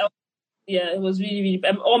 yeah, it was really, really.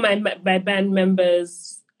 All my band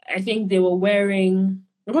members, I think they were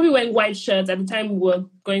probably wearing white shirts at the time. We were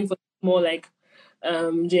going for more like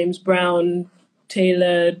James Brown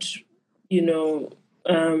tailored,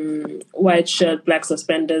 white shirt, black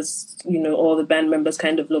suspenders, all the band members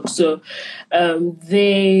kind of look. So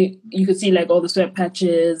you could see like all the sweat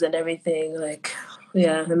patches and everything, like,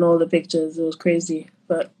 yeah, and all the pictures. It was crazy.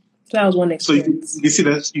 But that was one experience. So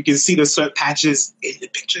you can see the sweat patches in the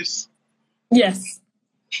pictures? Yes.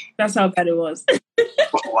 That's how bad it was.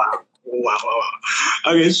 Wow.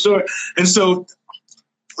 Okay, sure. And so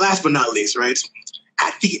last but not least, right?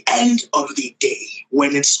 At the end of the day,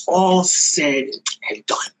 when it's all said and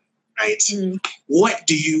done, right? What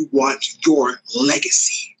do you want your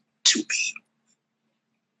legacy to be?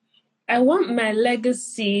 I want my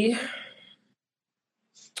legacy.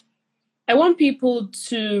 I want people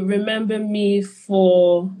to remember me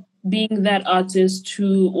for being that artist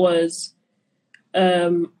who was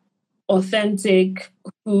authentic,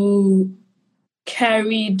 who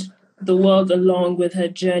carried the world along with her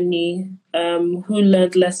journey, who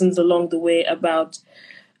learned lessons along the way about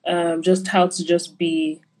just how to just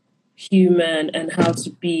be human and how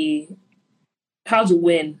to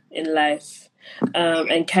win in life,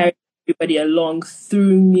 and carry everybody along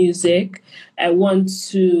through music. I want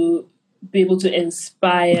to be able to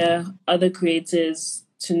inspire other creators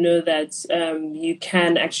to know that you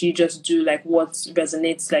can actually just do like what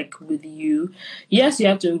resonates like with you. Yes, you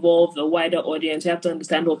have to involve a wider audience. You have to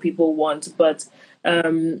understand what people want, but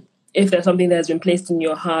if there's something that has been placed in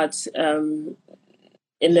your heart, in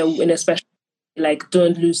a special, like,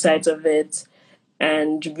 don't lose sight of it,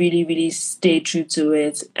 and really, really stay true to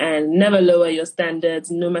it, and never lower your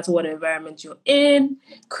standards, no matter what environment you're in.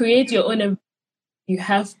 Create your own environment. You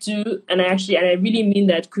have to, and I really mean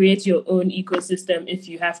that. Create your own ecosystem if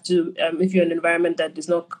you have to. If you're in an environment that is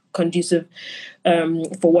not conducive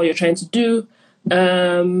for what you're trying to do.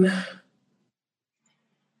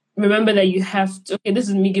 Remember that you have to. Okay, this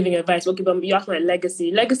is me giving advice. Okay, but you asked my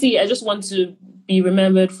legacy. Legacy. I just want to be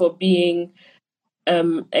remembered for being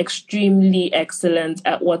extremely excellent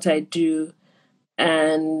at what I do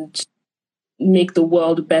and make the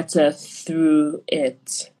world better through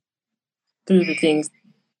it, through the things,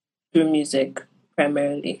 through music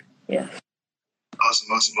primarily. Yeah. Awesome.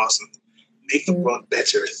 Make the world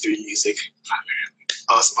better through music primarily.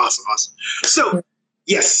 Awesome. So,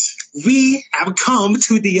 yes, we have come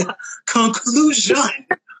to the conclusion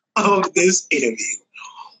of this interview.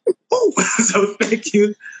 Oh, so thank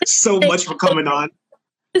you so much for coming on.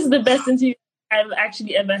 This is the best interview I've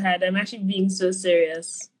actually ever had. I'm actually being so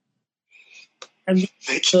serious.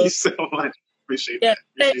 Thank you so much. Appreciate that.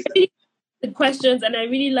 The questions, and I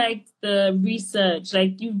really liked the research.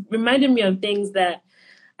 Like, you reminded me of things that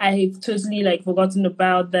I've totally like forgotten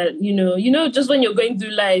about. That just when you're going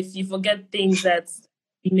through life, you forget things that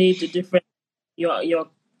made a difference. Your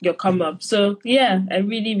come up. So yeah, I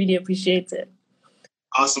really, really appreciate it.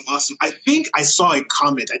 Awesome. I think I saw a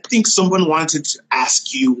comment. I think someone wanted to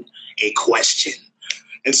ask you a question.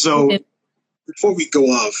 And so before we go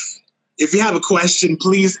off, if you have a question,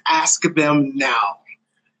 please ask them now.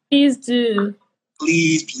 Please do.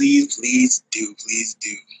 Please do. Please do.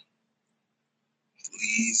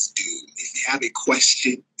 If you have a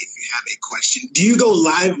question, do you go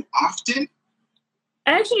live often?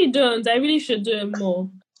 I actually don't. I really should do it more.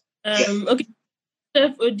 Okay.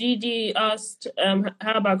 Chef Odidi asked,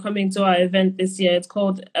 how about coming to our event this year? It's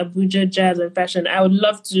called Abuja Jazz and Fashion. I would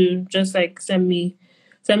love to just like send me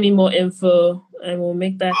more info, and we'll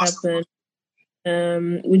make that happen.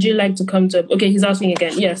 Would you like to come to? Okay, he's asking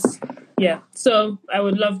again. Yes, yeah. So I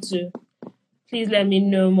would love to. Please let me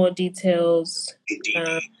know more details.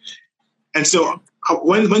 And so,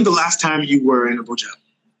 when the last time you were in Abuja?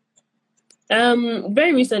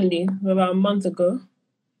 Very recently, about a month ago.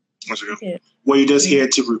 Yeah. Were you just here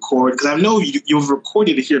to record? Because I know you've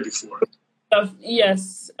recorded it here before.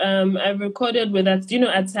 Yes, I've recorded with that. Do you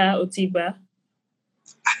know Atta Otigba?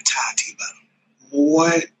 Atta Otigba.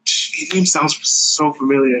 What? His name sounds so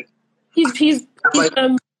familiar. He's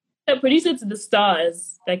a producer to the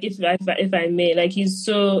stars. Like, if I may, like, he's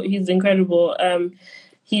incredible.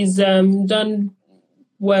 He's done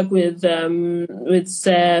work with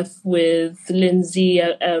Seth, with Lindsay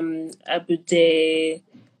Abude,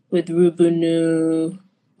 with Rubunu,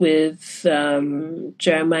 with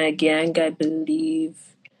Jeremiah Gang, I believe.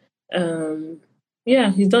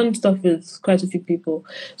 Yeah, he's done stuff with quite a few people.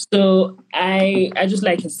 So I just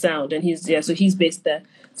like his sound, and so he's based there.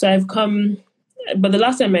 So I've come, but the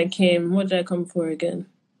last time I came, what did I come for again?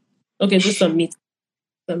 Okay, just some meeting.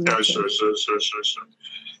 Sure.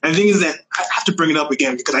 And the thing is that I have to bring it up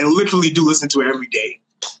again because I literally do listen to it every day.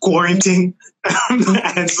 Quarantine.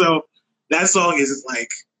 And so that song is like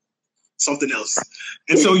something else.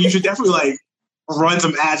 And so you should definitely like run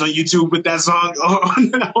some ads on YouTube with that song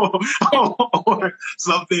or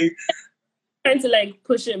something. Trying to like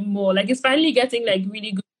push it more. Like, it's finally getting like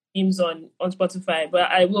really good themes on Spotify, but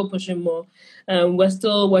I will push it more. We're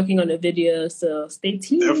still working on a video, so stay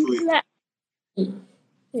tuned. Definitely.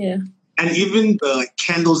 Yeah. And even the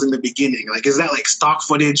candles in the beginning, like, is that like stock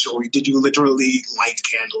footage, or did you literally light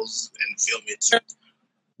candles and film it?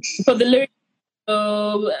 For the lyrics,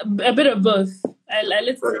 a bit of both.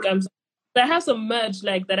 I have some merch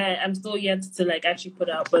like that I'm still yet to like actually put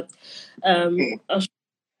out, but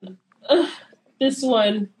this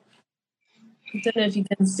one, I don't know if you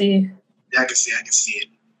can see. Yeah, I can see it.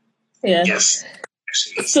 Yeah. Yes.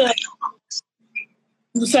 So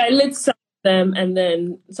I lit some of them, and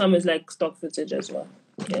then some is like stock footage as well.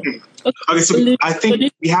 Yeah. Okay, so I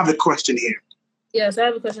think we have the question here. Yes, I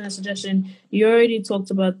have a question and suggestion. You already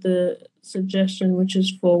talked about the suggestion, which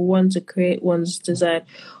is for one to create one's design.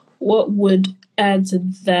 What would add to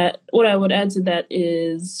that? What I would add to that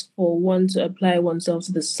is for one to apply oneself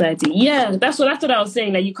to the society. Yeah, that's what I was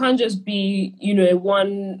saying. Like you can't just be, a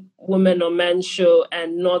one woman or man show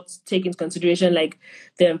and not take into consideration like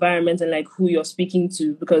the environment and like who you're speaking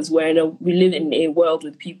to, because we live in a world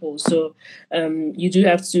with people. So you do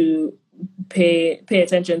have to pay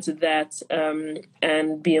attention to that,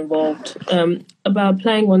 and be involved, about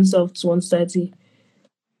applying oneself to one society,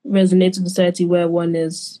 resonate with the society where one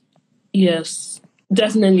is. Yes,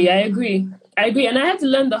 definitely, I agree, and I had to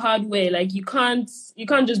learn the hard way. Like you can't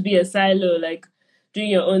just be a silo, like doing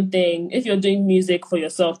your own thing. If you're doing music for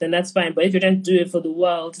yourself, then that's fine, but if you're trying to do it for the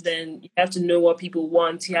world, then you have to know what people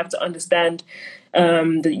want. You have to understand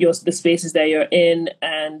the spaces that you're in,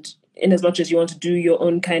 and in as much as you want to do your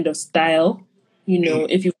own kind of style,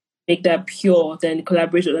 if you make that pure, then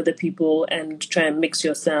collaborate with other people and try and mix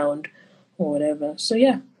your sound or whatever. So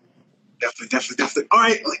yeah. Definitely. All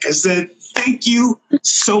right, like I said, thank you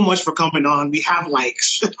so much for coming on. We have like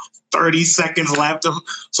 30 seconds left,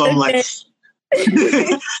 so I'm like, so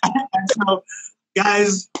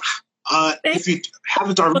guys, if you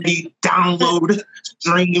haven't already, download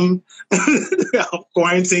Dream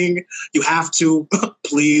Quarantine. You have to,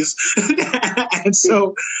 please. And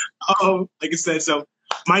so, like I said, so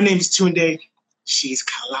my name is Tunde. She's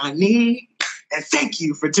Kalani. And thank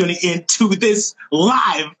you for tuning in to this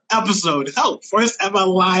live episode. First ever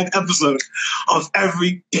live episode of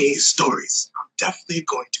Everyday Stories. I'm definitely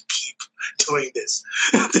going to keep doing this.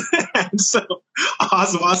 And so,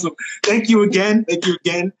 awesome. Thank you again.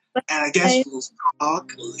 And I guess we'll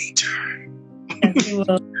talk later. Yes, we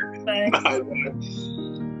will. Bye. Bye.